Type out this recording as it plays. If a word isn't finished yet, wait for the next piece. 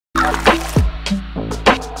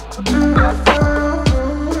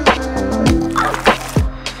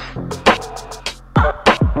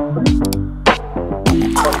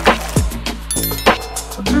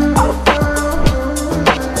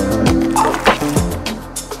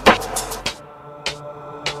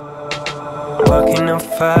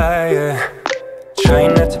fire.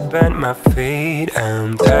 Trying not to bend my feet.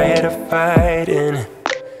 I'm tired of fighting,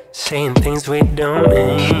 saying things we don't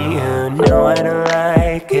mean. You know I don't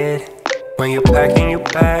like it when you're packing your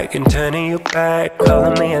bag and turning your back,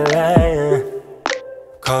 calling me a liar,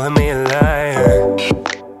 calling me a liar.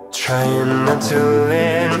 Trying not to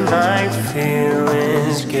let my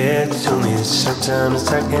feelings get to me. Sometimes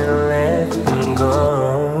I can't let them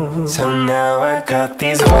go. So now I got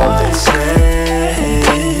these voices.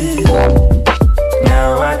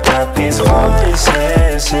 Now I got these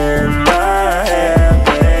voices in my head,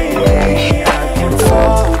 baby. I can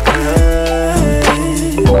focus.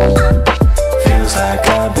 Feels like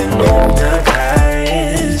I've been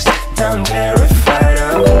hypnotized. I'm terrified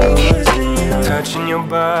of losing you. Touching your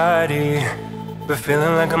body, but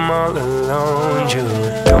feeling like I'm all alone. You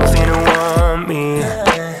don't seem to want me,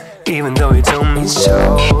 even though you told me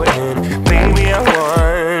so. And baby, I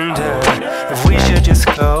wonder if we should just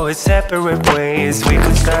go separate ways. We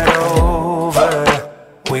could start over,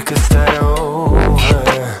 we could start over.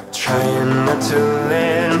 Trying not to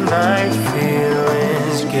let my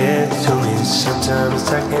feelings get to me. Sometimes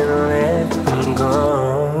I can't let them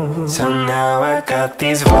go. So now I got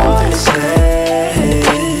these voices.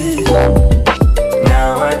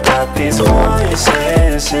 Now I got these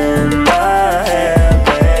voices in my head,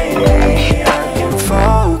 baby. I can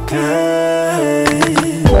focus.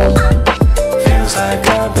 Feels like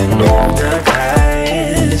I've been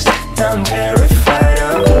hypnotized. I'm terrified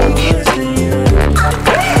of losing you.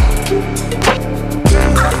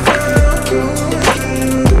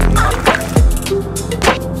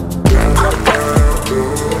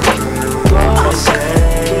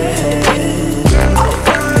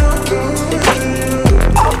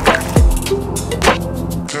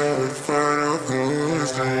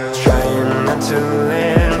 Trying not to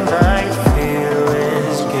let my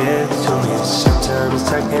feelings get to me. Sometimes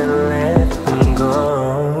I can't let them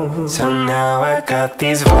go. So now I got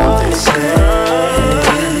these voices.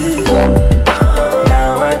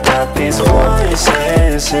 Now I got these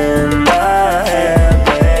voices in my head,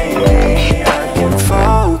 baby. I can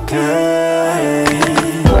focus.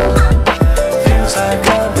 Feels like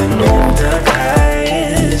I've been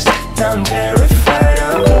hypnotized. I'm terrified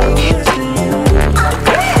of losing you.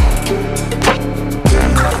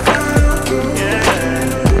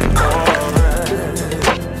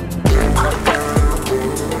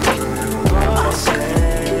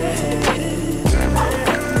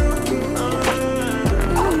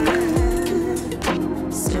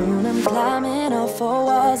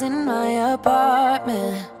 In my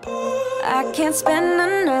apartment, I can't spend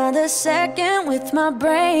another second with my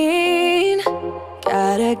brain.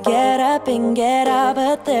 Gotta get up and get out,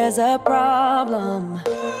 but there's a problem.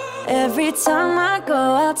 Every time I go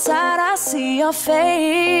outside, I see your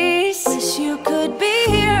face. Wish you could be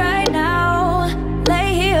here right now,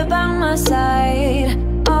 lay here by my side,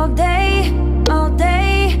 all day, all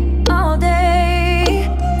day, all day.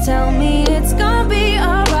 Tell me it's gonna be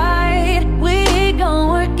alright. We gon'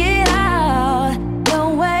 work it out.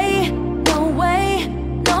 No way, no way,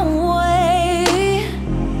 no way.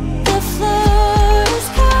 The floor is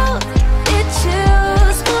cold, it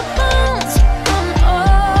chills my bones. I'm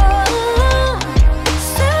all alone.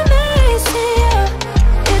 Still missing you.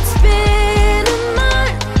 It's been a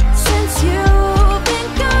month since you've been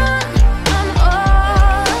gone. I'm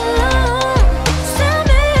all alone. Still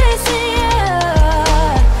missing you.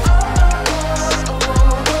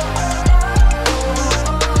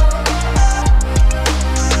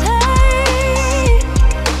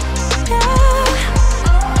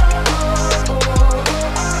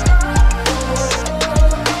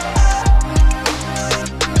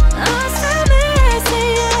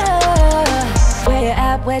 Where you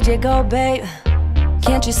at? Where'd you go, babe?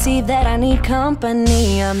 Can't you see that I need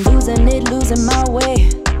company? I'm losing it, losing my way.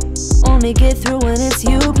 Only get through when it's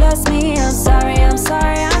you plus me. I'm sorry, I'm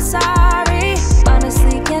sorry, I'm sorry.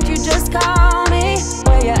 Honestly, can't you just call me?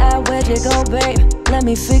 Where you at? Where'd you go, babe? Let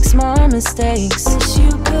me fix my mistakes. Wish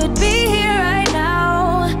you could be here right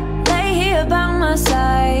now, lay here by my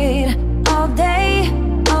side, all day,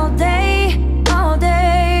 all day, all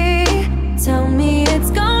day. Tell me it's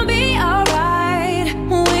gonna be alright.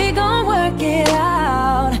 We gon' work it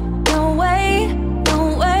out. No way,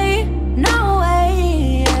 no way, no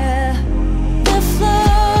way, yeah. The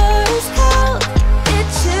floor is cold, it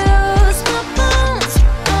chills my bones.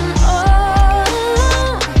 I'm all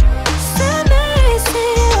alone, still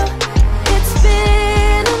missing you. It's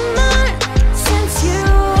been a month since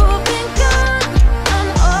you've been gone. I'm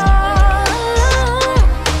all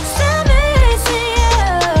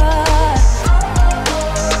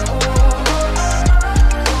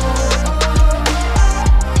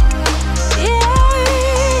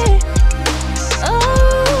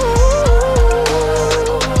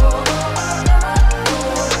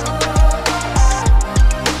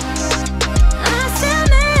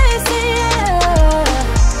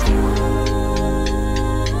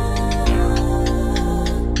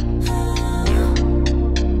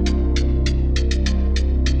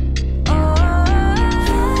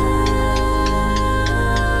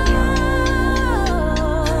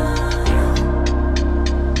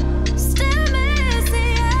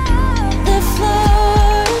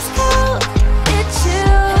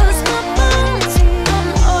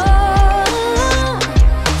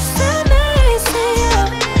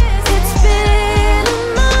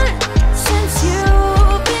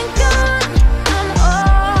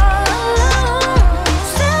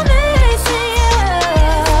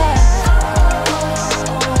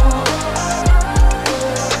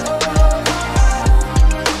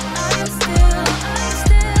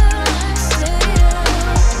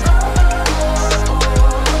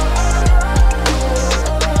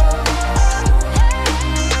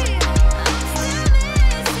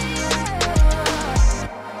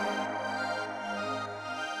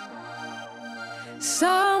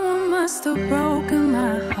must have broken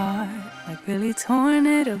my heart, like really torn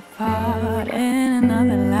it apart. In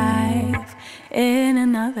another life, in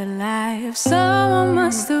another life, someone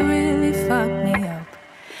must have really fucked me up,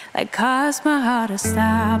 like caused my heart to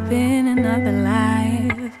stop. In another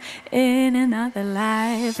life, in another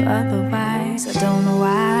life. Otherwise, I don't know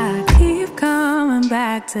why I keep coming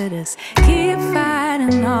back to this, keep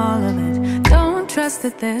fighting all of it. Don't trust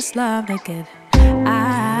that there's love to get.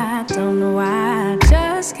 I don't know why, I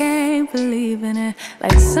just can't believe in it.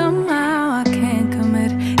 Like somehow I can't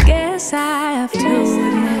commit. Guess I have to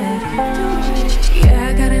admit. Yeah,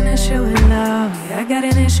 I got an issue with love. Yeah, I got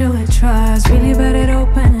an issue with trust. Really bad at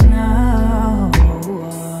opening up.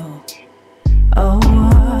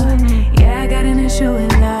 Yeah, I got an issue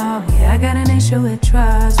with love. Yeah, I got an issue with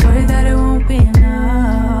trust. Worried that it won't be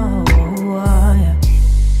enough. Yeah.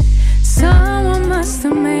 Someone must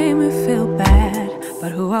have made me feel bad,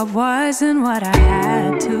 but who I was and what I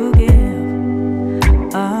had to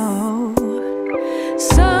give. Oh,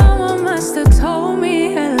 someone must have told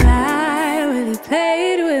me a lie, really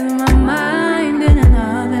played with my mind in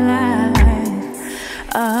another life.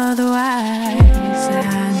 Otherwise,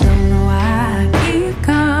 I don't know why I keep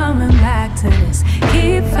coming back to this,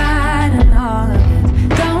 keep fighting all of it.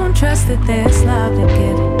 Don't trust that there's love to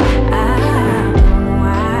get. I don't know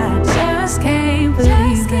why, I just can't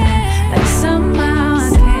believe it. Like somehow I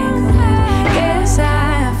can't commit. Guess I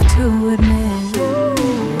have to admit.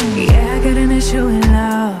 Yeah, I got an issue with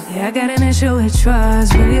love. Yeah, I got an issue with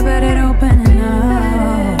trust. Really bad at opening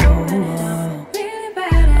up.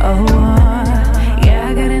 Yeah,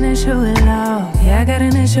 I got an issue with love. Yeah, I got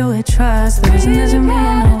an issue with trust. The reason doesn't mean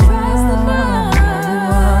I trust the love.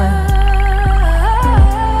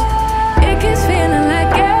 It keeps feeling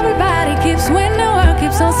like everybody keeps winning. World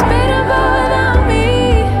keeps on spinning, but without me,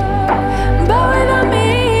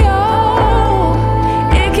 oh.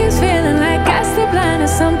 It keeps feeling like I still blind to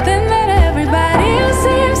something that everybody else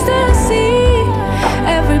seems to see.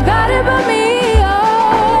 Everybody but me,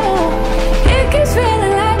 oh. It keeps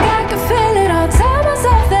feeling like I can feel it all. Tell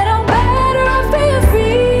myself that I'm better off being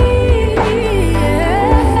free, yeah.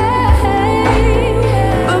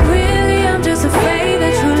 But really I'm just afraid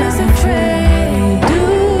that true love and trade do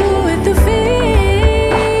with the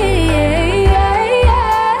fear, yeah.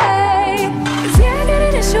 'Cause yeah, I got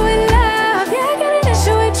an issue with love. Yeah, I got an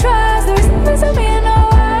issue with trust. The reason doesn't mean I know.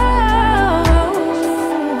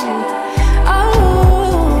 Oh,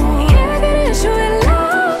 yeah, I got an issue with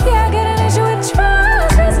love. Yeah, I got an issue with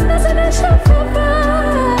trust. Reason doesn't issue for love.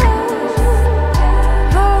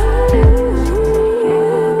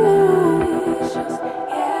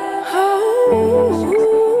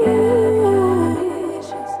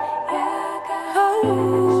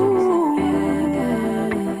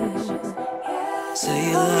 Say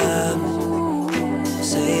you love me,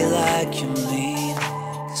 say you like you mean.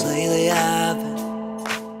 'Cause lately I've been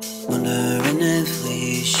wondering if we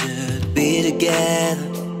should be together.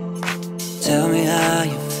 Tell me how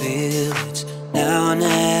you feel, it's now or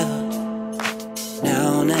never,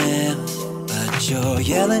 now or never. But you're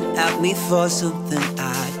yelling at me for something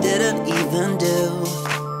I didn't even do,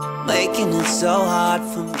 making it so hard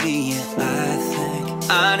for me, and I think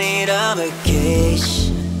I need a vacation.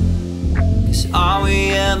 'Cause all we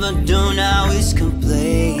ever do now is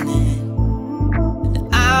complaining, and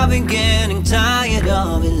I've been getting tired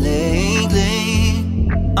of it lately.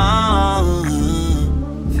 Oh,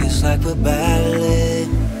 feels like we're battling.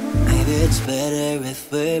 Maybe it's better if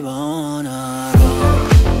we're on our own.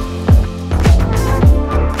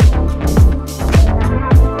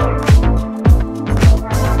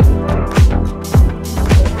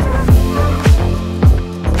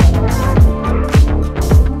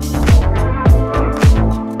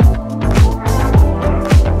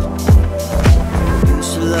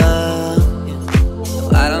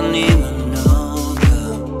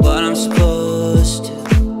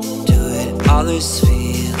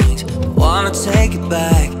 Take it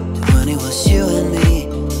back to when it was you and me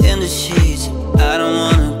in the sheets. I don't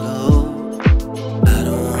wanna go, I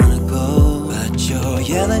don't wanna go. But you're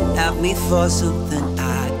yelling at me for something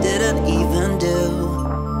I didn't even do,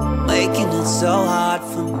 making it so hard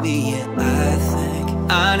for me, and I think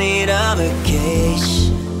I need a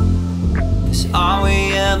vacation. 'Cause all we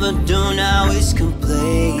ever do now is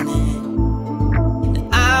complaining, and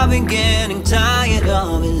I've been getting tired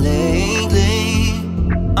of it lately.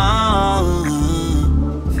 Oh,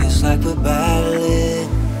 feels like we're battling.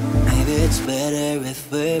 Maybe it's better if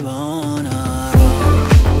we're on our own.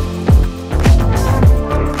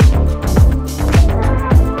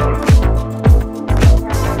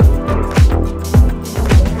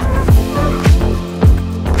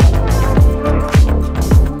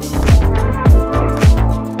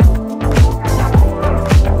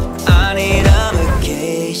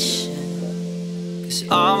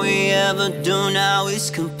 do now is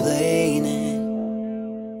complaining,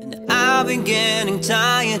 and I've been getting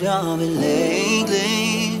tired of it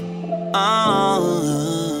lately.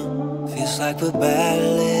 Feels like we're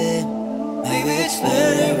battling. Maybe it's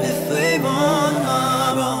better if we're on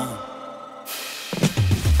our own.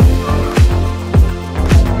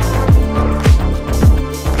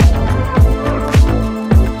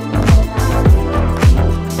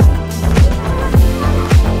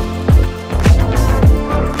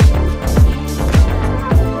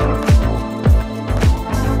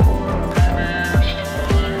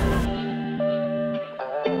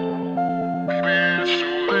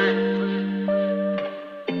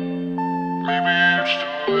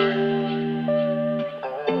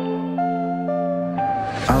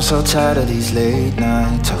 I'm so tired of these late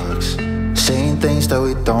night talks, saying things that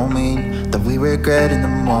we don't mean, that we regret in the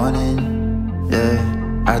morning. Yeah,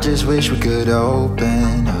 I just wish we could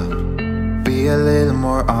open up, be a little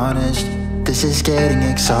more honest. This is getting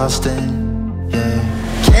exhausting. Yeah,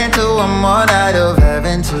 can't do one more night of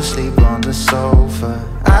having to sleep on the sofa.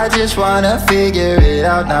 I just wanna figure it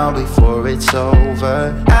out now before it's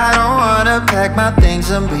over. I don't wanna pack my things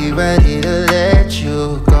and be ready to let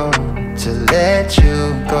you go, to let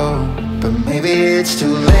you go. But maybe it's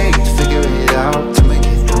too late to figure it out, to make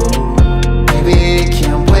it through. Maybe it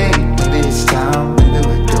can't wait, maybe it's time, maybe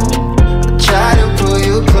we're doomed. I try to pull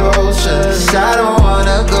you closer, 'cause I don't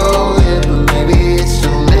wanna go yet. But maybe it's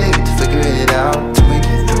too late to figure it out, to make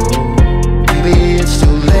it through. Maybe it's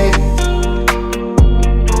too late.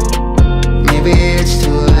 Maybe it's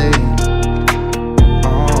too late.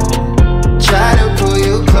 Try to pull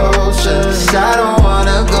you closer, 'cause I don't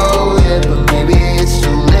wanna go yet. But maybe it's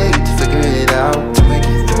too late to figure it out, to make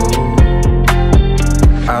it through.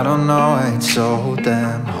 I don't know why it's so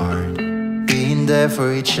damn hard being there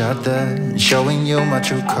for each other and showing you my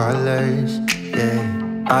true colors. Yeah,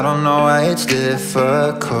 I don't know why it's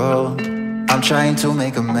difficult. I'm trying to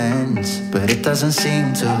make amends, but it doesn't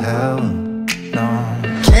seem to help. No,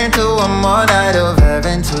 can't do one more night of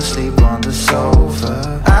having to sleep on the sofa.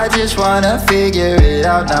 I just wanna figure it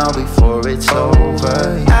out now before it's over.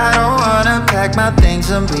 I don't wanna pack my things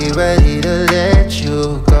and be ready to let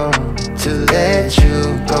you go, to let you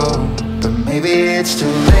go. But maybe it's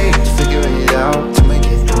too late to figure it out, to make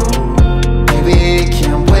it through. Maybe it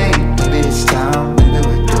can't wait, maybe it's time, maybe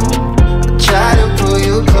we're doomed. I try to pull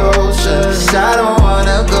you closer, 'cause I don't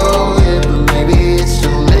wanna go yet. But maybe it's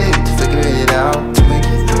too late to figure it out, to make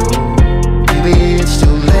it through. Maybe it's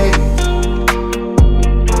too late.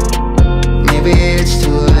 Maybe it's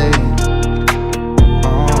too late.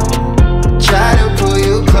 Try to pull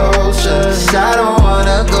you closer, 'cause I don't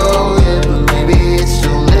wanna go yet. But maybe it's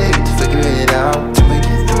too late to figure it out, to make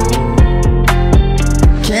it through.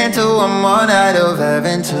 Can't do one more night of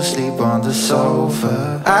having to sleep on the sofa.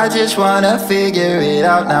 I just wanna figure it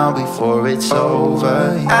out now before it's over.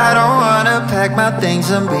 I don't wanna pack my things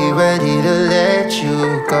and be ready to let you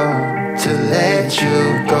go, to let you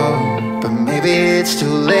go. But maybe it's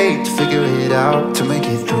too late to figure it out, to make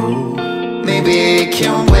it through. Maybe it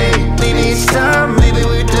can't wait, maybe it's time, maybe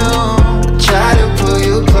we're doomed. Try to pull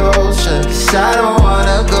you closer, 'cause I don't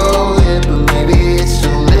wanna go yet. But maybe it's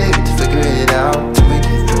too late to figure it out, to make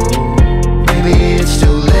it through. Maybe it's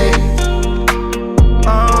too late.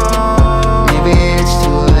 Maybe it's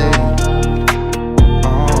too late.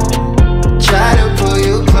 Try to pull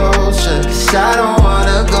you closer, 'cause I don't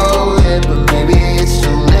wanna go yet. But maybe it's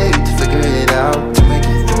too late to figure it out, to make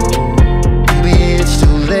it through. Maybe it's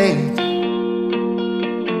too late.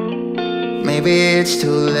 Maybe it's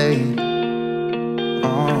too late.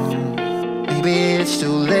 Maybe it's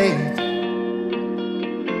too late.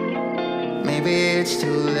 Maybe it's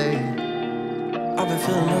too late. I've been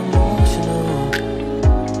feeling emotional,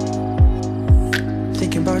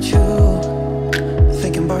 thinking about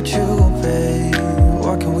you, babe.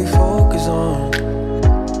 What can we focus on?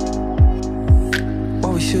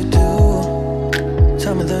 What we should do?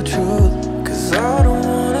 Tell me the truth, 'cause I don't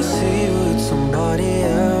wanna see you with somebody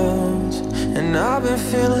else. And I've been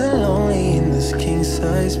feeling lonely in this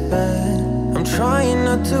king-size bed. I'm trying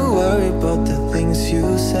not to worry about the things you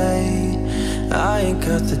say. I ain't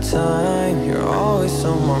got the time, you're always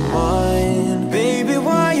on my mind. Baby,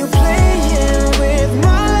 why you playing with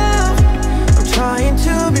my love? I'm trying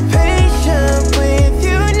to be patient with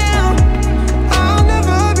you now. I'll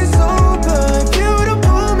never be sober if you don't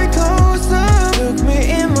pull me closer. Look me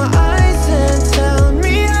in my eyes and tell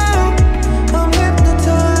me how. I'm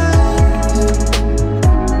hypnotized.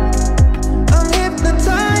 I'm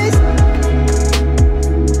hypnotized.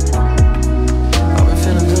 I've been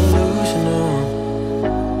feeling delusional,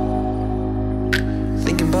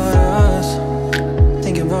 thinking about us,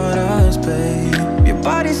 babe. Your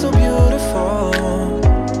body's so beautiful.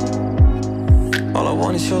 All I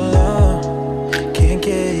want is your love. Can't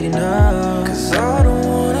get enough. Cause I don't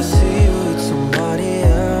wanna see you with somebody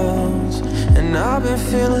else. And I've been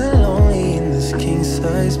feeling lonely in this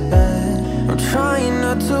king-size bed. I'm trying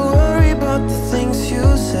not to worry about the things you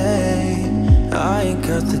say. I ain't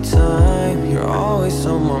got the time, you're always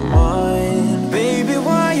on my mind. Baby,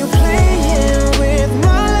 why you playing with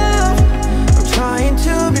my love? I'm trying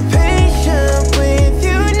to be patient with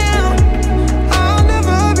you now. I'll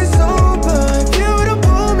never be sober if you don't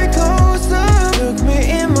pull me closer. Look me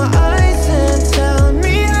in my eyes and tell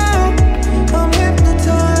me how. I'm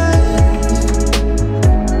hypnotized.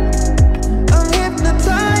 I'm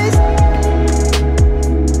hypnotized.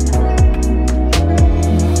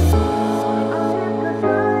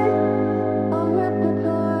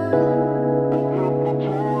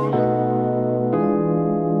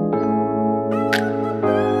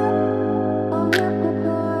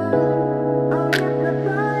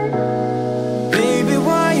 Baby,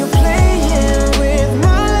 why you playing with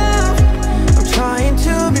my love? I'm trying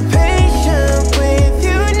to be patient with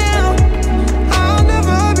you now. I'll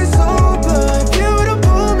never be sober if you don't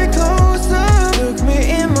pull me closer. Look me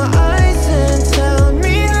in my eyes and tell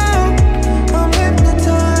me how. I'm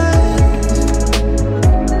hypnotized.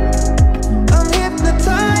 I'm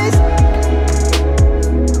hypnotized.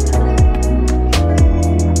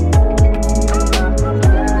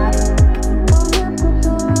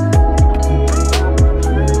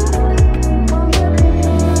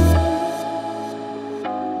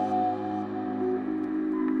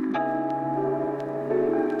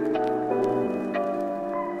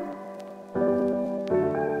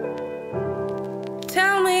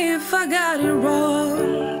 Tell me if I got it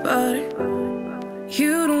wrong, but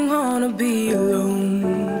you don't wanna be alone.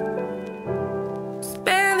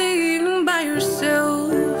 Spend the evening by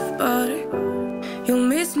yourself, but you'll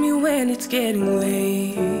miss me when it's getting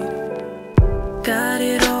late. Got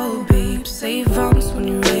it all, babe. Say vowns when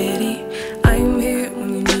you're ready. I'm here when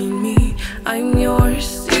you need me. I'm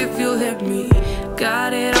yours if you let me.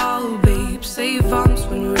 Got it all, babe. Say vowns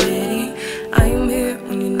when you're ready. I'm here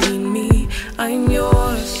when you need me. I'm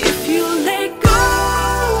yours if you let go,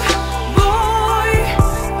 boy.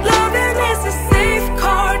 Loving is a safe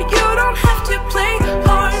card. You don't have to play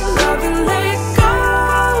hard. Love and let go,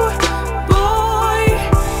 boy.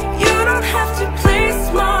 You don't have to play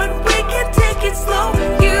smart. We can take it slow.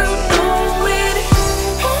 You know it.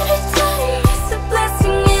 Every time is a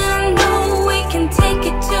blessing, and I know we can take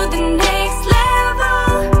it to the next level.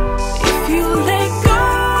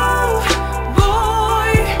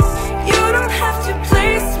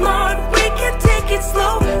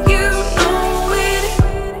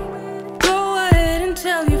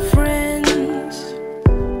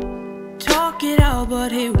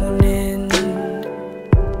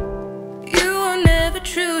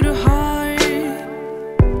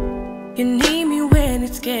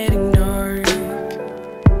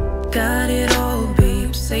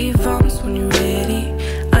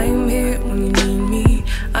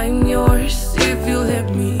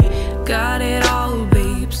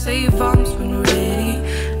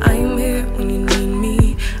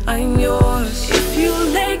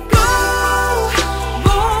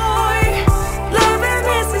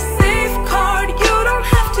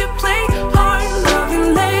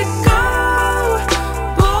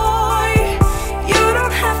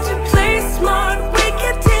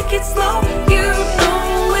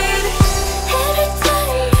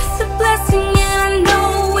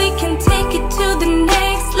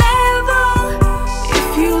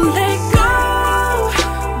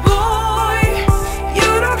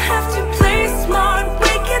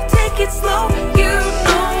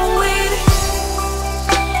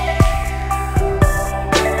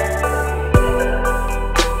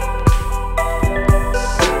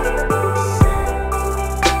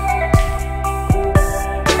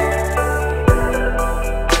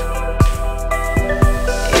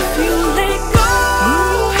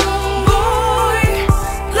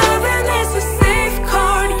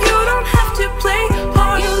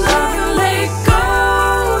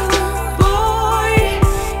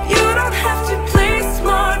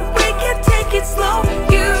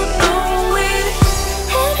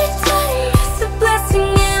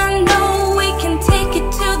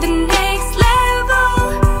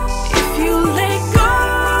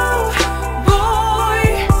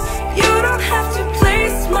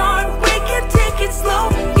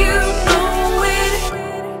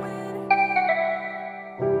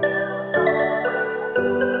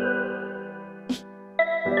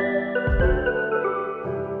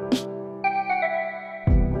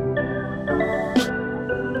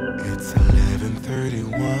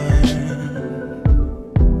 31.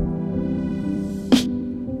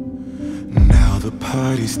 Now the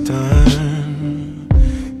party's done.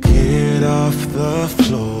 Get off the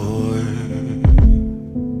floor.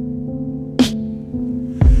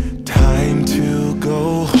 Time to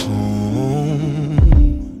go home.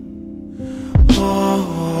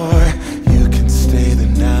 Or you can stay the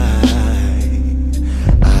night.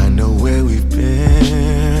 I know where we've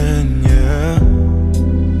been, yeah.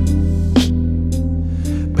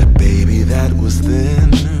 But baby, that was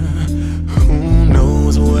then. Who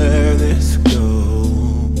knows where this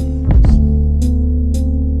goes?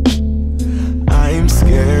 I'm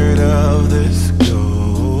scared of this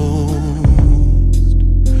ghost.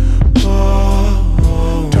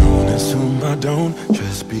 Oh, don't assume I don't,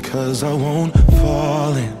 just because I won't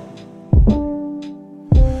fall in.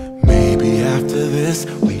 Maybe after this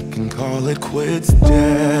we can call it quits,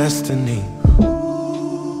 destiny.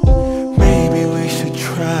 Maybe we should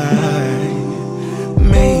try.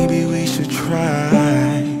 Maybe we should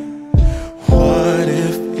try. What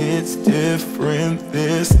if it's different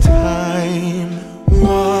this time?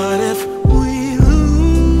 What if we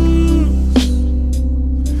lose?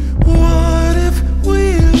 What if we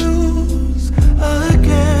lose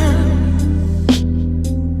again?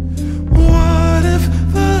 What if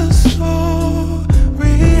the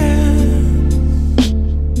story ends?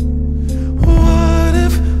 What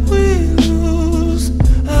if we lose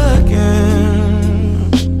again?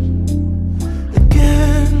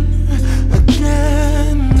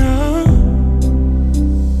 Again, no.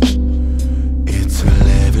 It's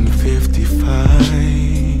 11:55.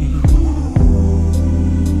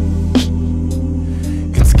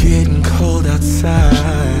 It's getting cold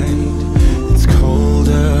outside. It's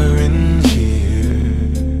colder in here.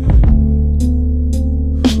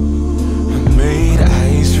 I made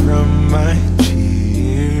ice from my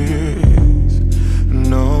tears.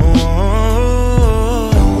 No,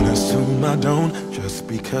 don't assume I don't, just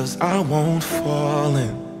because I won't fall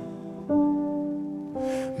in.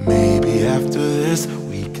 Maybe after this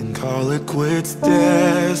we can call it quits,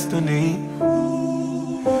 destiny.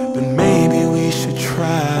 But maybe we should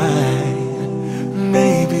try.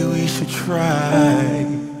 Maybe we should try.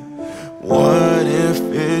 What if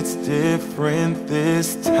it's different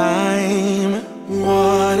this time?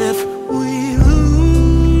 What if we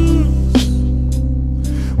lose?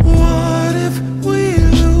 What if we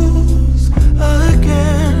lose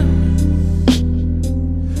again?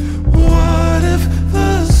 What if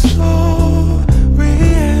the story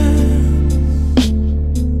ends?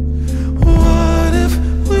 What if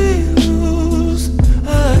we lose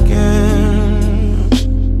again?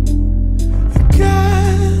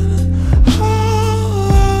 Again,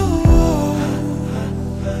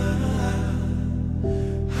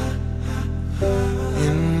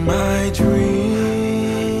 in my dream,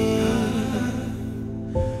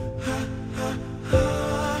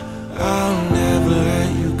 I'll never let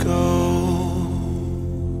you go.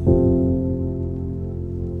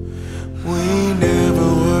 We never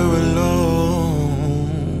were alone.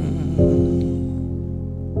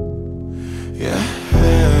 Yeah.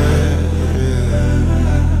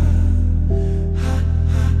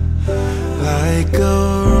 Like a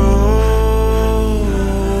rose,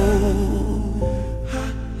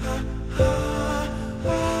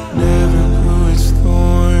 never grew its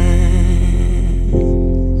thorns,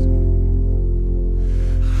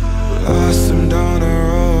 blossomed on our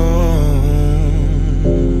own.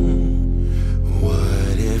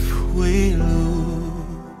 What if we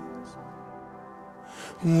lose?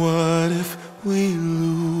 What if we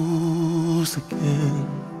lose again?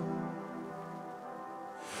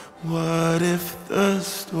 What if the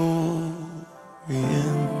story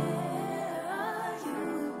ends?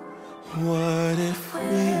 What if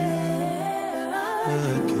we lose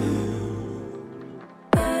again?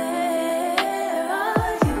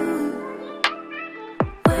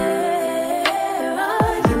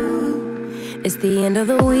 It's the end of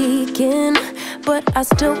the weekend, but I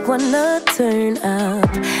still wanna turn up.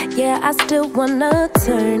 Yeah, I still wanna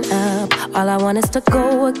turn up. All I want is to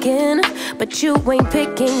go again, but you ain't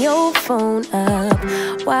picking your phone up.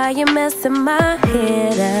 Why you messing my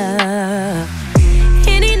head up?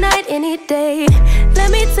 Any night, any day, let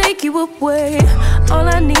me take you away. All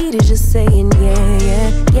I need is just saying yeah, yeah,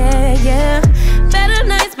 yeah, yeah. Better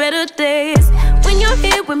nights, better days, when you're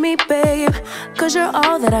here with me, babe. Cause you're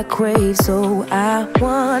all that I crave, so I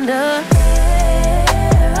wonder,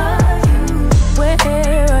 where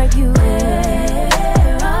are you?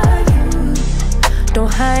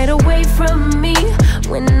 Don't hide away from me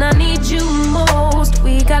when I need you most.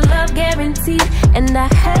 We got love guaranteed, and I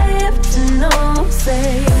have to know,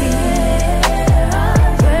 say,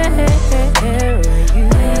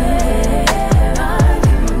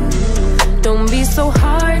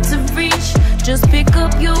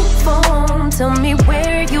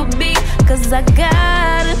 cause I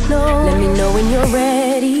gotta know. Let me know when you're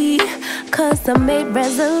ready, cause I made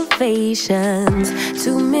reservations.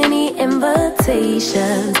 Too many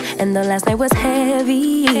invitations, and the last night was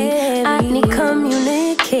heavy. I need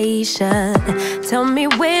communication. Tell me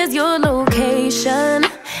where's your location.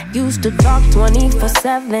 Used to talk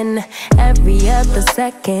 24/7, every other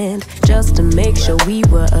second, just to make sure we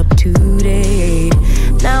were up to date.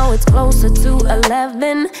 Now it's closer to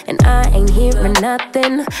 11, and I ain't hearing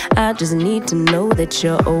nothing. I just need to know that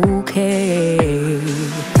you're okay.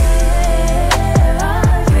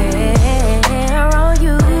 Where are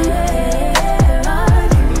you,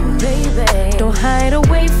 baby? Don't hide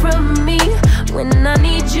away from me when I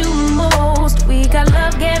need you most. We got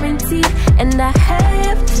love guaranteed, and I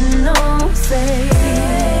have to know. Say,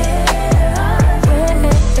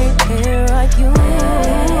 where are you?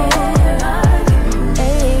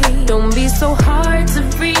 Hey, don't be so hard to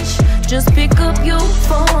reach. Just pick up your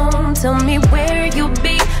phone. Tell me where you'll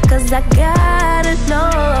be, cause I gotta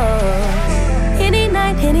know. Any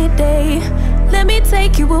night, any day, let me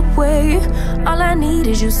take you away. All I need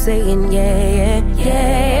is you saying yeah,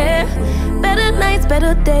 yeah. Better nights,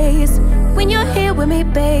 better days, when you're here with me,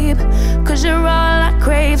 babe, cause you're all I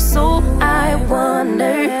crave. So I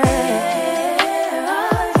wonder,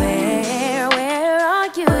 where are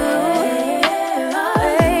you,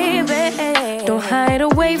 baby? Don't hide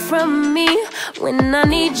away from me when I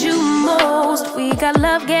need you most. We got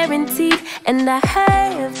love guaranteed, and I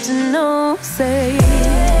have to know. Say,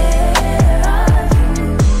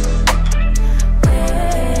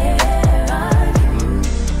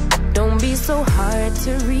 so hard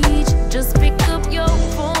to reach, just pick up your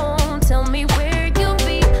phone. Tell me where you'll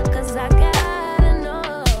be, cause I gotta know.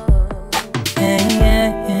 Yeah.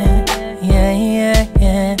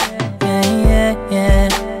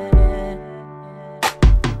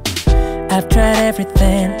 I've tried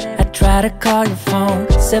everything. I try to call your phone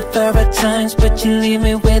several times, but you leave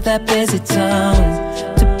me with that busy tone.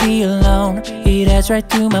 To be alone, it adds right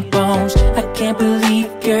through my bones. I can't believe,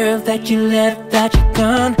 girl, that you left, that you're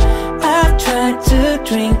gone. I've tried to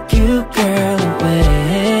drink you, girl,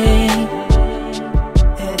 away,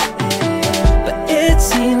 but it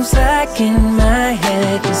seems like in my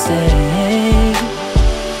head you say,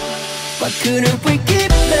 why couldn't we keep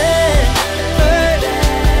it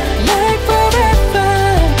like forever?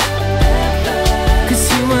 Cause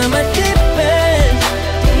you are my deepest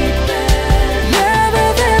love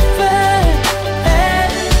I've ever had.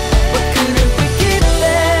 Why couldn't we keep it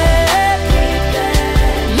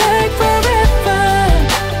like forever?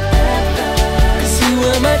 Cause you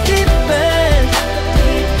are my deepest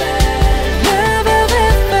love I've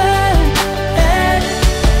ever had.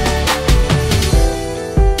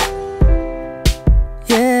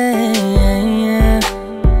 Yeah.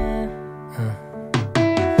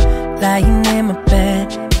 Lying in my bed,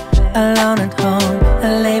 alone at home, I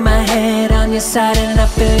lay my head on your side and I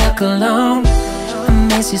feel your cologne. I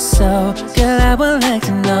miss you so, girl, I would like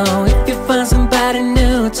to know if you find somebody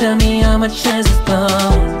new, tell me how much chance is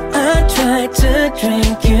blown. I tried to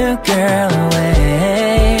drink you, girl,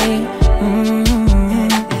 away,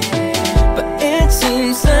 but it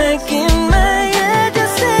seems like in my head you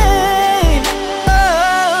say,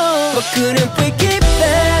 oh, but couldn't we keep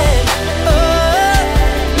it, oh,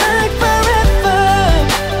 like forever,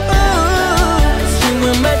 oh, 'cause you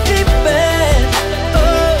were my deepest,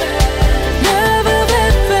 oh, love I've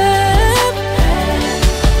ever had.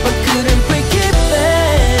 But couldn't we keep it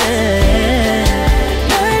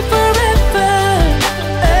like forever,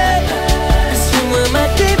 hey, 'cause you were my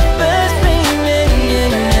deepest, baby,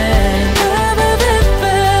 love I've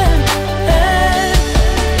ever had.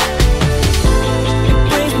 It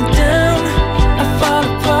brings me down, I fall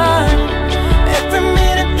apart every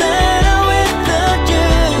minute that I'm without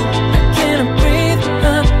you. I can't breathe, I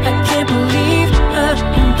can't believe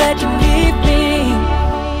that you leave me.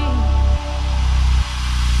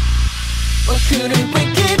 Why couldn't we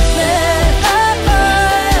keep it not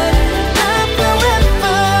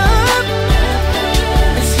forever?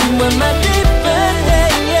 'Cause you were my deepest,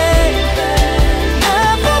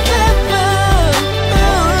 love forever.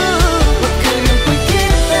 Why couldn't we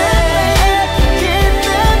keep it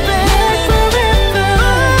forever?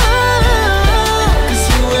 'Cause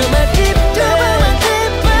you were my deepest, love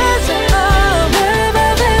I've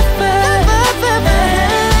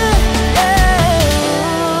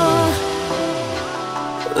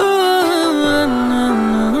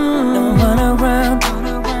no one around,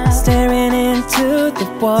 staring into the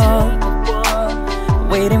wall,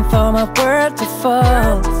 waiting for my word to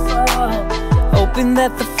fall, hoping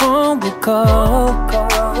that the phone will call.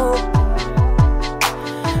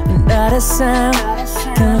 Not a sound,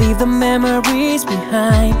 can leave the memories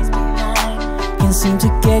behind. Can't seem to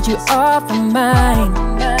get you off of mine.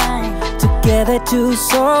 Together, two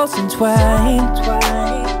souls entwined.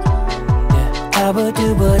 I would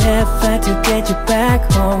do whatever to get you back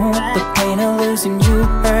home. The pain of losing you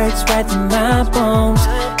hurts right through my bones.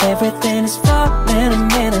 Everything is falling,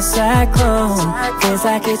 I'm in a cyclone. Feels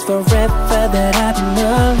like it's forever that I've been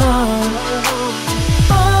alone.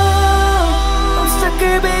 Oh, I'm stuck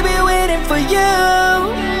here, baby, waiting for you.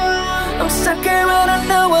 I'm stuck here, I don't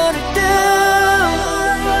know what to do.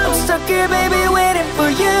 I'm stuck here, baby, waiting for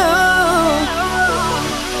you.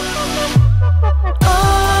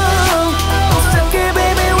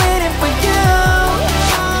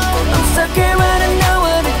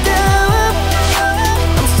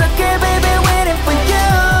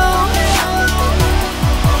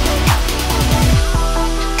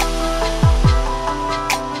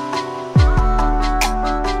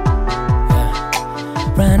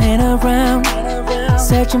 Around,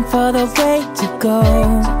 searching for the way to go,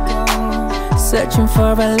 searching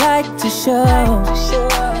for a light to show.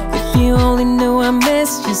 If you only knew I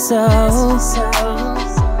missed you so.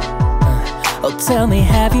 Oh, tell me,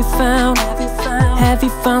 have you found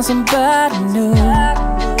somebody new?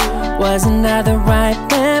 Wasn't I the right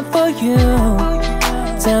man for you?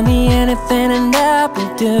 Tell me anything and I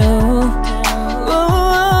will do.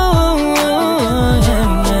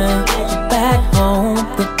 Back home,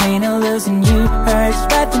 the pain of losing you hurts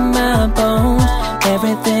right through my bones.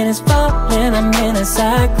 Everything is falling, I'm in a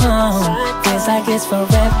cyclone. Feels like it's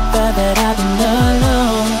forever that I've been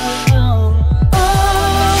alone. Oh,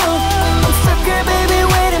 I'm stuck here, baby,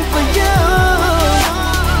 waiting for you.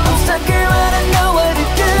 I'm stuck here, I don't know what to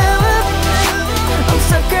do. I'm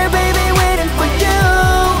stuck here, baby, waiting for you.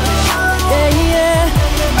 Yeah, yeah.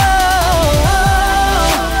 Oh,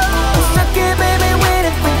 I'm stuck here, baby,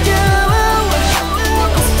 waiting for you.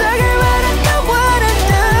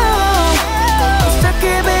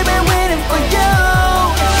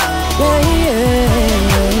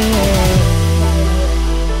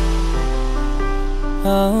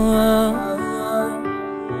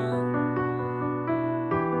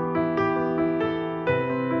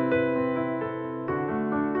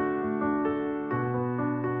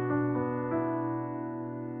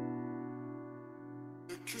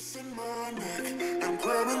 Kissing my neck and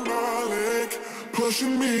grabbing my leg,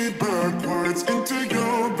 pushing me backwards into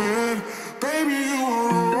your bed. Baby, you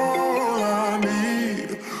are all I need,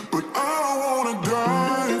 but I don't wanna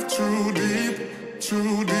dive too deep,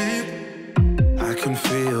 too deep. I can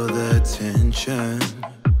feel the tension.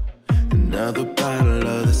 Another bottle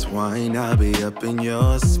of this wine, I'll be up in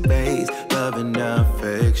your space, loving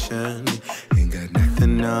affection. Ain't got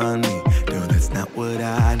nothing on me, no, that's not what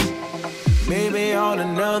I need. Maybe on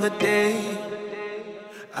another day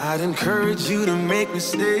I'd encourage you to make me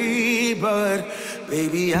stay, but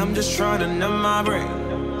baby, I'm just trying to numb my brain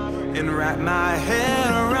and wrap my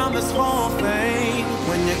head around this whole thing.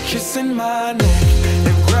 When you're kissing my neck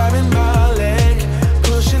and grabbing my leg,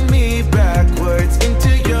 pushing me backwards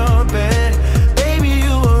into your bed. Baby,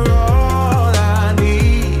 you are all I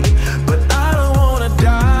need, but I don't wanna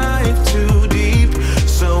dive too deep.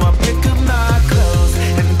 So I pick up my clothes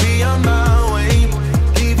and be on my way.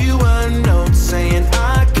 Leave you a note saying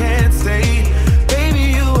I can't stay. Baby,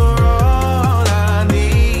 you are all I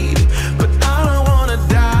need, but I don't wanna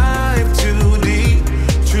dive too deep,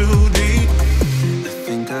 too deep. I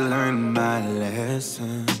think I learned my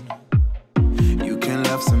lesson. You can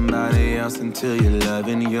love somebody else until you're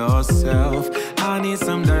loving yourself. I need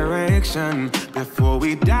some direction before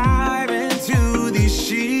we dive into these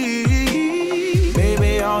sheets.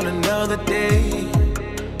 Maybe on another day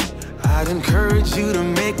I'd encourage you to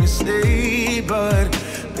make me stay, but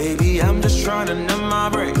baby, I'm just trying to numb my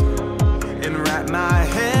brain and wrap my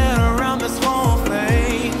head around this whole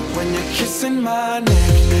thing. When you're kissing my neck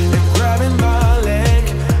and grabbing my leg,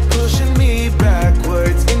 pushing me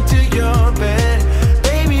backwards into your bed.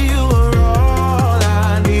 Baby, you are all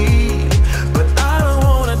I need, but I don't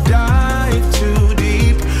wanna dive too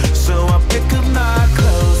deep. So I pick up my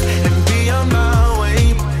clothes and be on my way.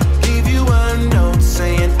 Leave you a note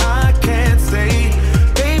saying I can't stay.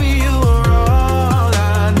 Baby, you are all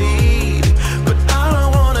I need, but I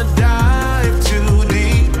don't wanna dive too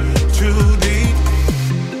deep, too deep.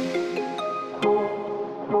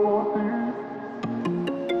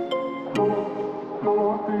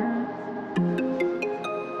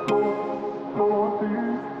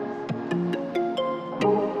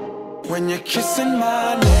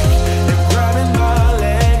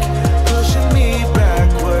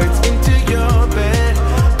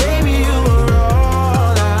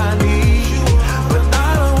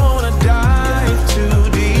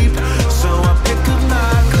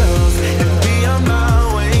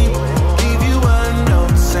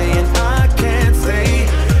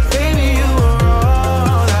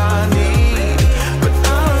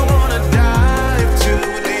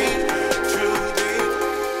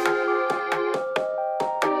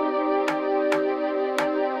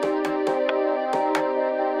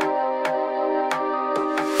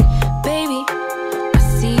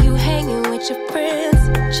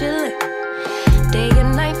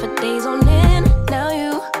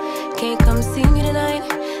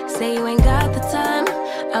 say you ain't got the time.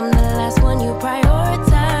 I'm the last one you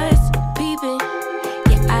prioritize. Peeping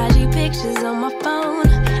your IG pictures on my phone.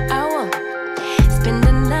 I won't spend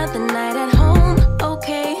another night at home.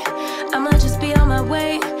 Okay, I'ma just be on my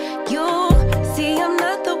way. You'll see I'm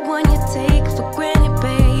not the one you take for granted,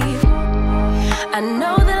 babe. I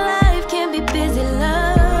know that life can be busy,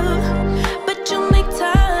 love, but you make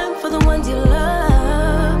time for the ones you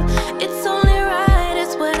love. It's only right,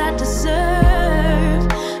 it's what I deserve.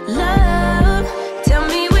 Love, tell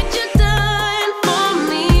me what you done for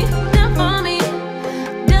me, done for me,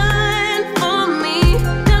 done for me,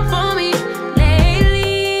 done for me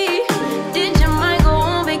lately. Did your mind go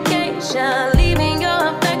on vacation, leaving your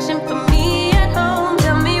affection for me at home?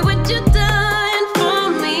 Tell me what you done for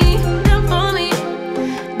me, done for me,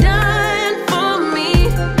 done for me,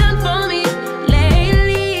 done for me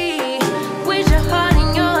lately. Where's your heart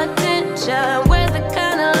and your attention? Where's the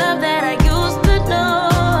kind of love that I used to know?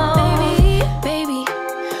 Baby,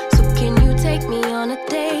 so can you take me on a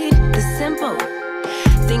date? The simple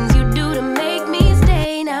things you do to make me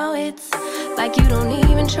stay. Now it's like you don't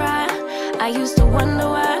even try. I used to wonder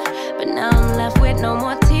why, but now I'm left with no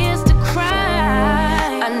more tears to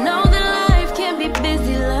cry. I know that life can be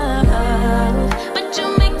busy, love, but you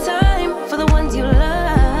make time for the ones you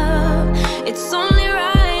love. It's only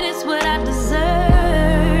right, it's what I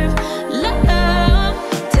deserve. Love,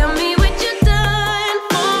 tell me what you done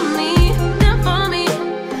for me, done for me,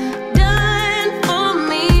 done for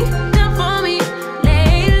me, done for me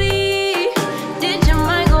lately. Did your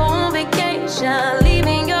mind go on vacation,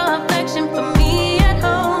 leaving your affection for me at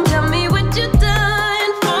home? Tell me what you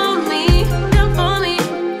done for me, done for me,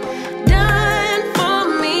 done for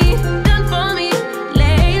me, done for me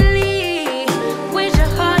lately. Where's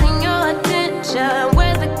your heart and your attention?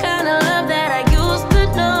 Where's the kind of love that I used to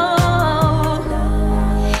know?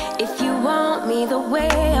 If you want me the way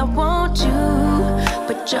I want you,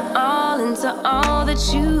 put your all into all that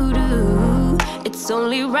you do. It's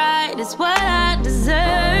only right, it's what I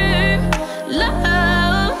deserve.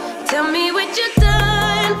 Love, tell me what you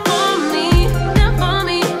done for me, done for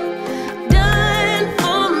me, done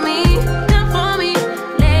for me, done for me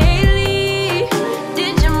lately.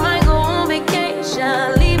 Did your mind go on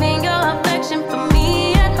vacation, leaving your affection for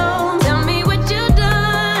me at home? Tell me what you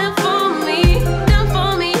done for me, done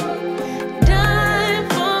for me, done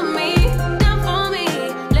for me, done for me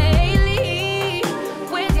lately.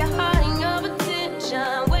 Where's your heart and your attention?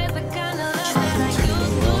 Where's the kind of love that I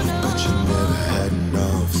used to know? But you never had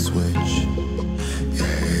enough switch.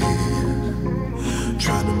 Yeah.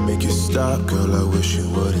 Trying to make you stop, girl. I wish you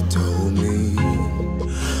would've told me.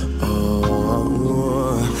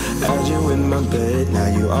 Oh, had you in my bed, now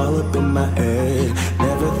you all up in my head.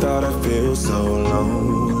 Never thought I'd feel so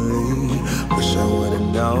lonely. Wish I would've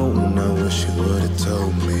known. I wish you would've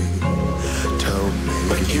told me, told me.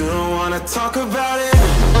 But you don't wanna talk about it.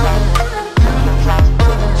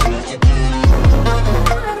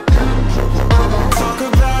 Talk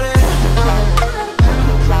about it.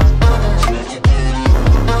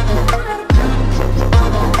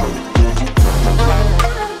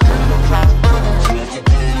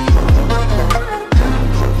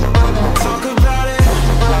 Talk about it.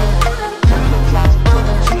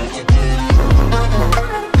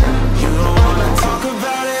 You don't wanna talk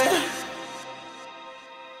about it.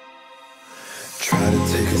 Try to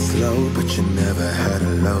take it slow, but you never had a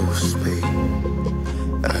low speed.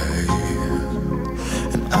 Ay.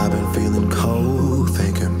 And I've been feeling cold,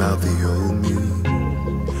 thinking about the old me.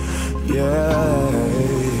 Yeah,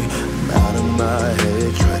 I'm out of my head,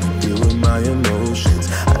 trying to deal with my emotions.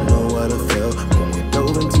 I know what I felt when we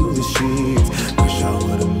dove into the sheets. Wish I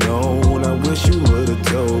would've known, I wish you would've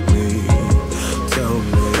told me, told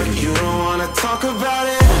me. But you don't wanna talk about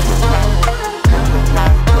it.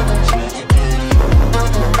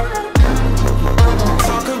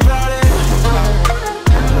 Talk about it.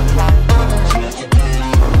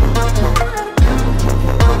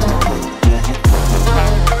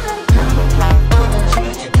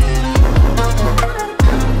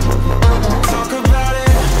 Talk about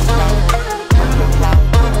it.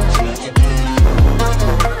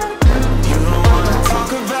 You don't wanna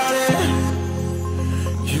talk about it.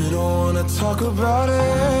 You don't wanna talk about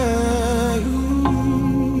it.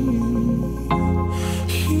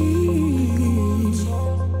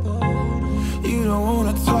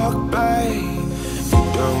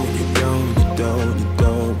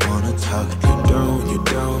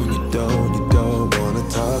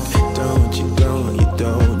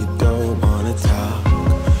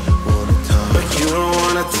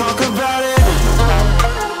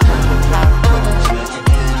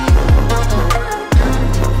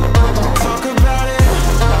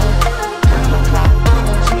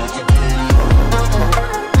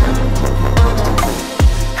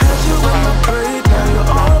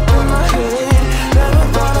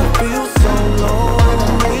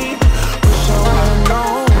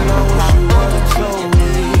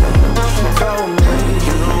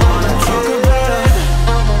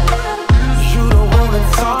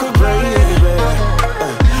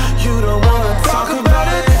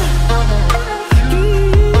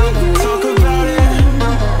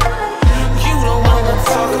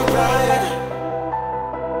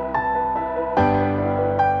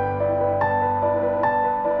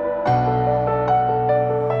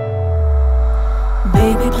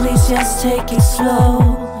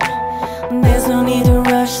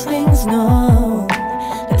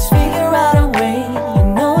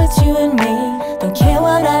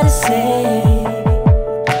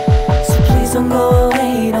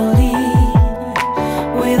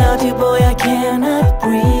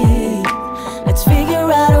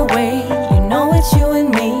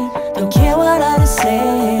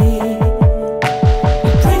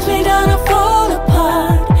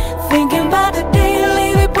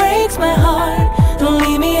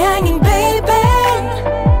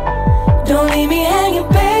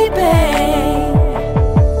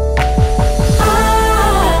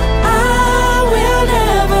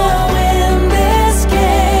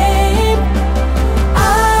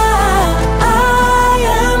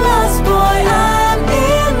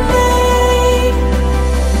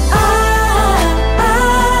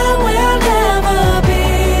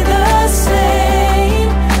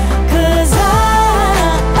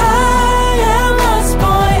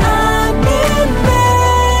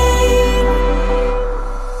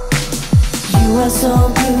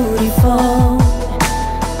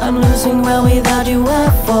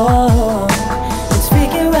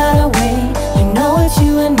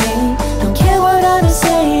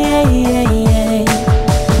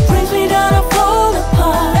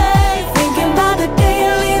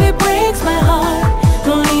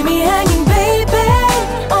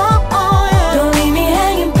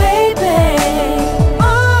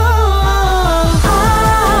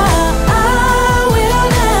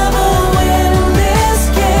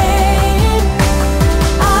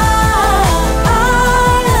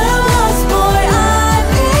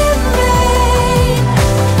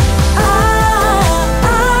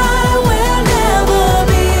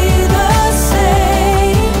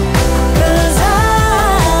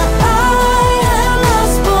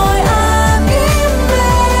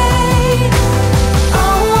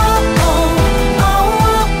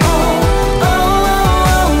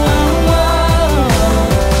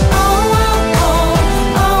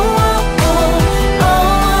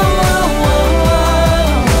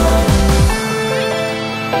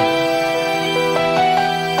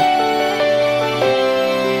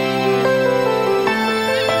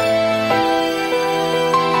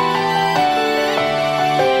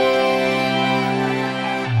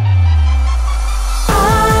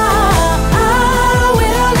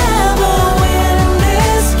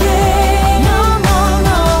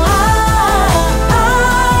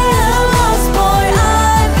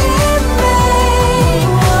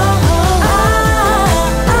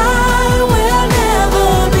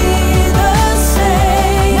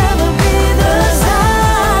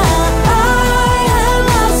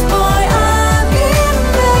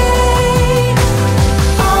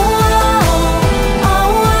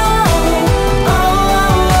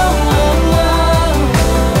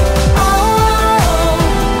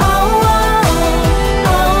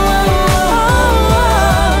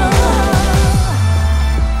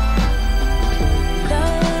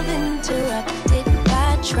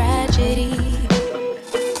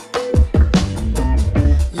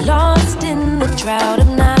 out of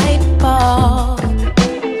nightfall,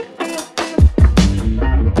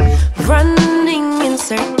 running in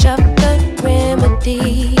search of the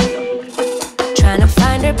remedy, trying to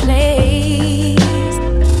find her place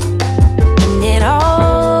in it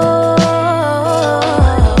all.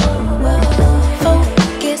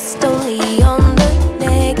 Focused only on the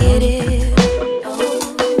negative.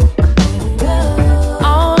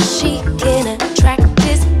 All she can attract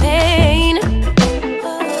is pain.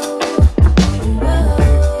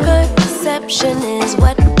 Perception is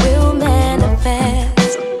what will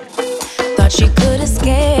manifest. Thought she could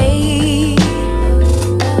escape,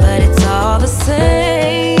 but it's all the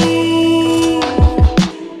same.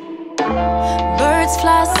 Birds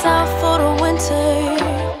fly south for the winter,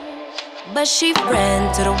 but she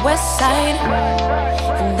ran to the west side.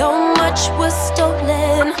 And though much was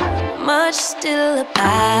stolen, much still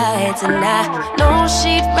abides. And I know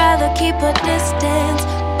she'd rather keep her distance,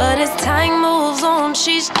 but as time moves on,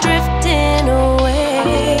 she's drifting away.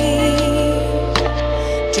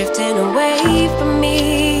 Drifting away from me.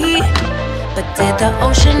 But did the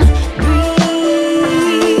ocean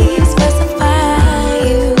breeze pacify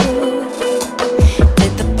you?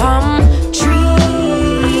 Did the palm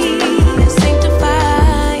trees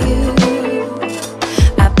sanctify you?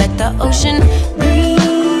 I bet the ocean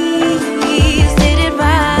breeze did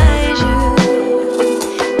advise you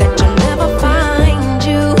that you'll never find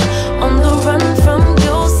you on the run from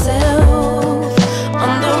yourself.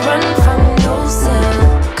 On the run from yourself.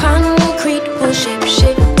 Concrete will shape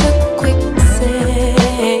to quicksand.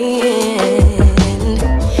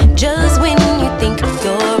 Just when you think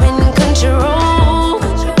you're in control,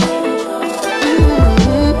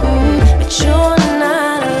 but you're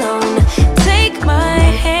not alone. Take my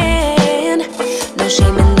hand, no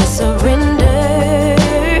shame in the surrender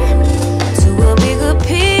to a bigger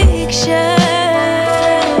picture.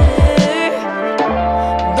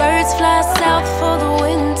 Birds fly south for the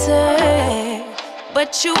winter, but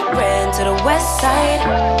you ran to the west side.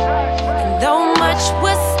 And though much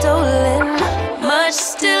was stolen, much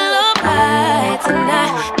still abides. And I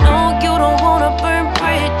know you don't wanna burn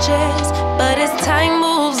bridges, but as time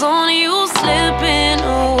moves on, you slipping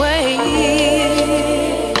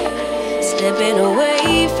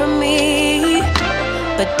away from me.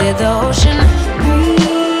 But did the ocean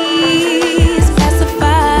breeze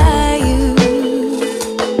pacify you?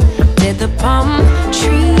 Did the palm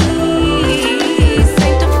trees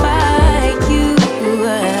sanctify you?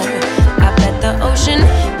 I bet the ocean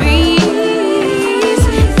breeze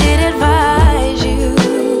did advise you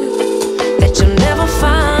that you'll never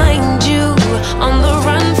find you on the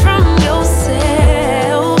run from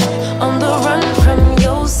yourself. On the run from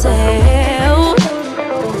yourself.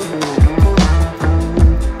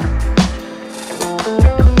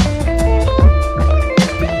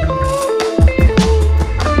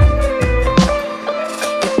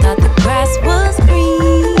 You thought the grass was greener,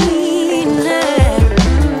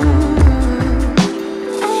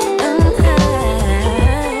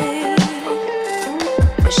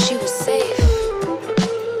 but she was safe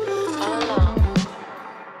all along.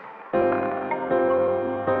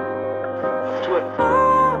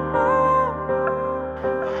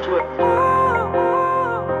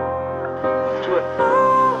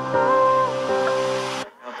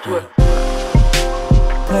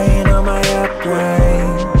 Playing on my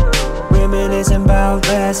upgrade, reminiscing about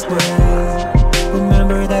last night.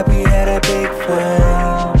 Remember that we had a big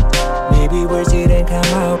fight. Maybe words didn't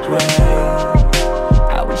come out right.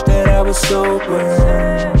 I wish that I was sober,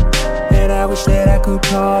 and I wish that I could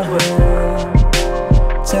call her,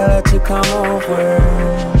 tell her to come over.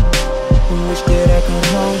 I wish that I could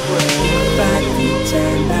hold her. If I could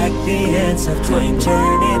turn back the hands of time,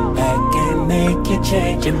 turn it back and make you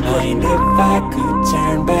change your mind. If I could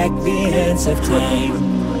turn back the hands of time.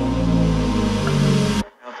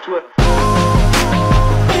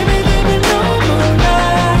 Baby, baby, no more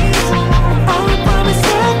lies. I will promise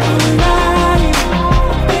I'll be right.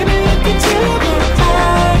 Baby, you can tell me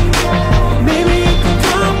lies. Maybe you can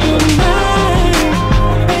compromise.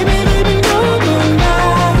 Baby, baby, no more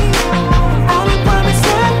lies. I will promise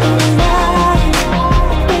I'll be right.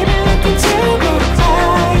 Baby, you can tell me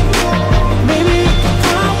lies. Maybe you can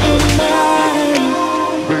compromise.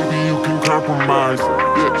 Baby, you can compromise.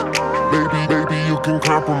 Yeah. Baby, you can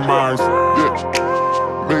compromise. Yeah.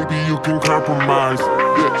 Baby, you can compromise.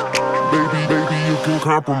 Yeah. Baby, you can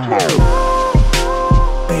compromise.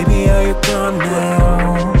 Baby, are you gone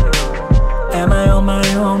now? Am I on my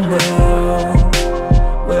own now?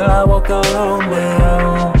 Will I walk alone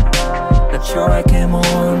now? Not sure I can move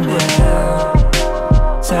on now.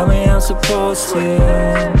 Tell me I'm supposed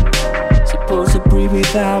to breathe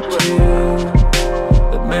without you.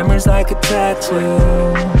 is like a tattoo.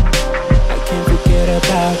 I can't forget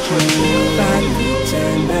about you. If I could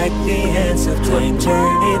turn back the hands of time,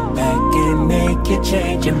 turn it back and make you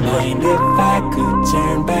change your mind. If I could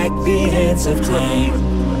turn back the hands of time.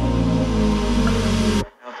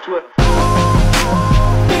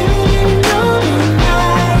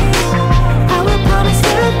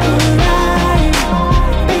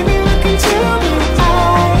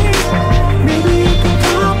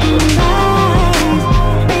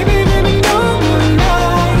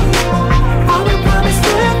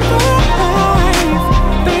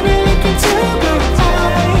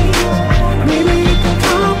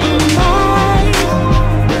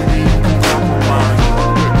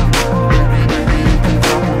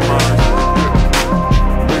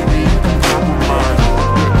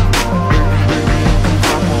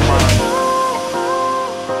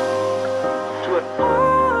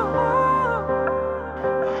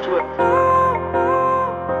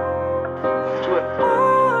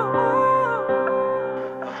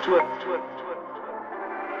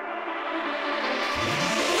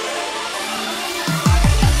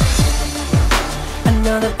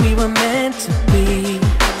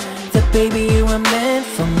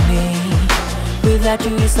 Without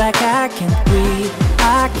you it's like I can't breathe,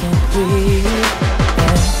 I can't breathe,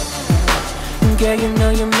 yeah. Girl, you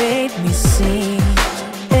know you made me sing,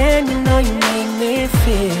 and you know you made me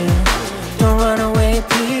feel. Don't run away,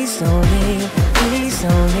 please don't leave, please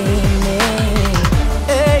don't leave me.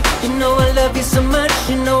 Hey, you know I love you so much,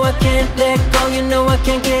 you know I can't let go, you know I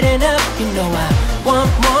can't get enough. You know I want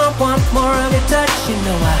more of your touch. You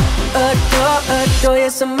know I adore you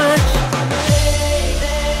so much.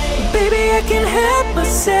 Baby, I can't help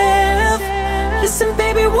myself. Listen,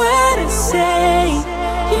 baby, what I say.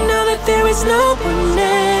 You know that there is no one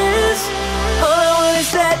else. All I want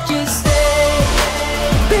is that you stay.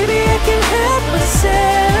 Baby, I can't help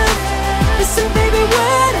myself. Listen, baby,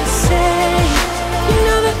 what I say. You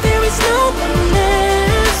know that there is no one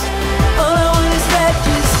else. All I want is that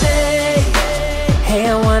you stay. Hey,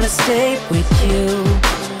 I wanna stay with you.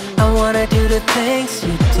 I wanna do the things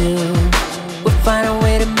you do. We'll find a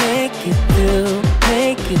way to make it through,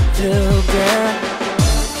 girl.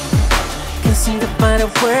 Can't seem to find the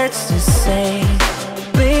words to say.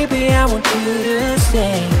 Baby, I want you to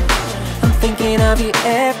stay. I'm thinking of you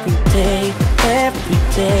every day,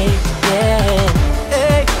 yeah.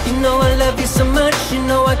 Hey, you know I love you so much, you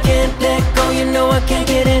know I can't let go, you know I can't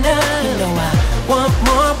get enough. You know I want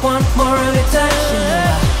more of your touch. You know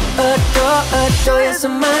I adore you so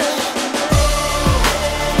much.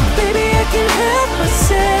 Baby, I can't help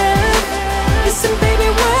myself. Listen, baby,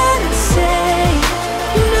 what I say.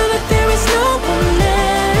 You know that there is no one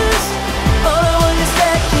else. All I want is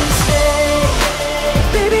that you stay.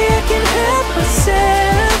 Baby, I can't help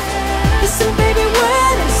myself. Listen, baby,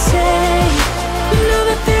 what I say. You know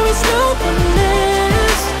that there is no one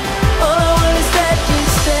else. All I want is that you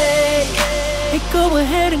stay. Hey, go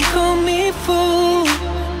ahead and call me fool,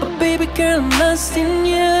 but baby girl, I'm lost in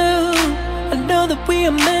you. I know that we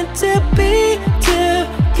are meant to be together.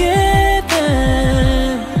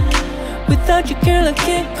 Without you, girl, I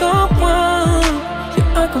can't go on. You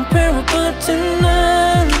are comparable to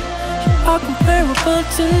none. You are comparable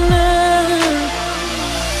to none.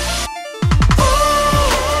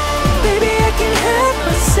 Baby, I can't help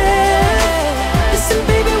myself. Listen,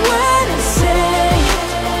 baby, what I say.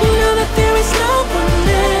 You know that there is no one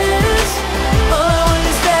else. All I want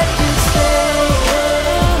is that you stay.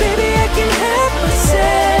 Baby, I can't help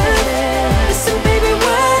myself. Listen, baby,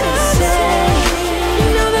 what I say. You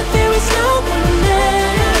know that there is no one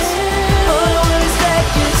else. All I want is that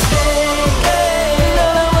you stay.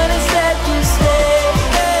 All I want is that you stay.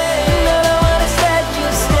 All I want is that you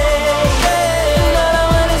stay. All I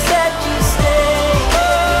want is that you stay.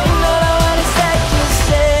 All I want is that you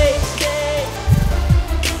stay.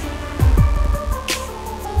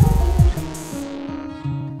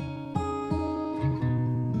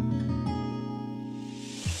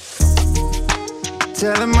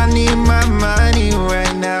 Tell him I need my money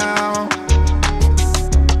right now.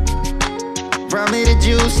 Promise that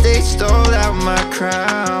you stole out my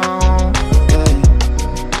crown. Yeah.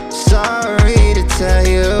 Sorry to tell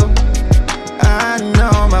you, I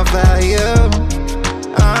know my value.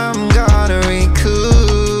 I'm gonna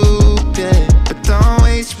recoup, yeah. But don't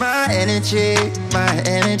waste my energy, my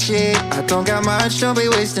energy. I don't got much, don't be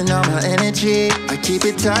wasting all my energy. I keep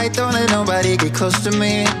it tight, don't let nobody get close to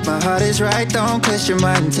me. My heart is right, don't question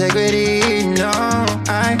my integrity. No,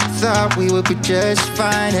 I thought we would be just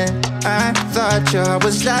fine, and I thought your heart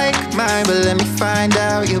was like mine. But let me find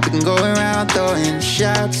out, you've been going around throwing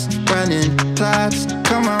shots, running plots.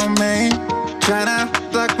 Come on, man, Tryna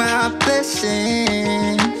block my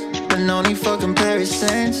blessings, but no need for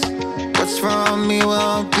comparisons. What's from me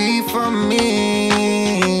won't be from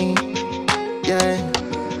me. Yeah,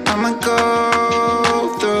 I'ma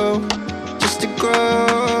go through just to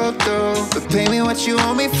grow through. But pay me what you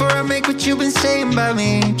owe me for, I make what you've been saying about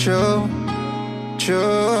me true,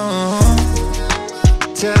 true.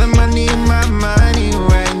 Tell him I need my money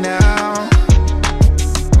right now.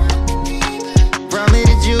 Promise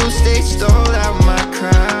that you stay stole out my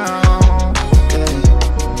crown.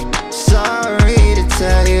 Yeah. Sorry to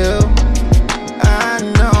tell you, I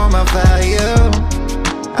know my value.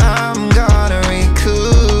 I'm gonna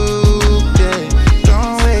recoup, yeah.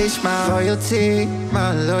 Don't waste my loyalty,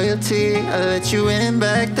 my loyalty. I let you in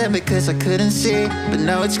back then because I couldn't see, but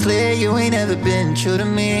now it's clear you ain't ever been true to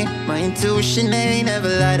me. My intuition ain't ever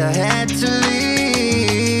lied, I had to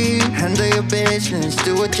leave. Handle your business,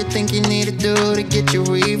 do what you think you need to do to get your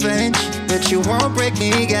revenge. But you won't break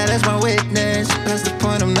me, God as my witness. Past the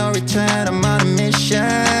point of no return, I'm on a mission.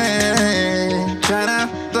 Tryna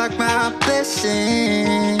block my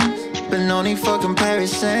blessings, but no need for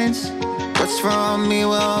comparisons. What's from me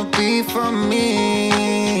won't be from me.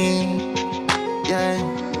 Yeah,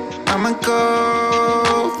 I'ma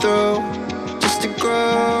go through just to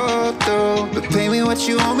grow through. But pay me what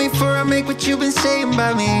you owe me for, I make what you've been saying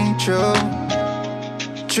about me true,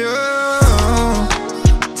 true.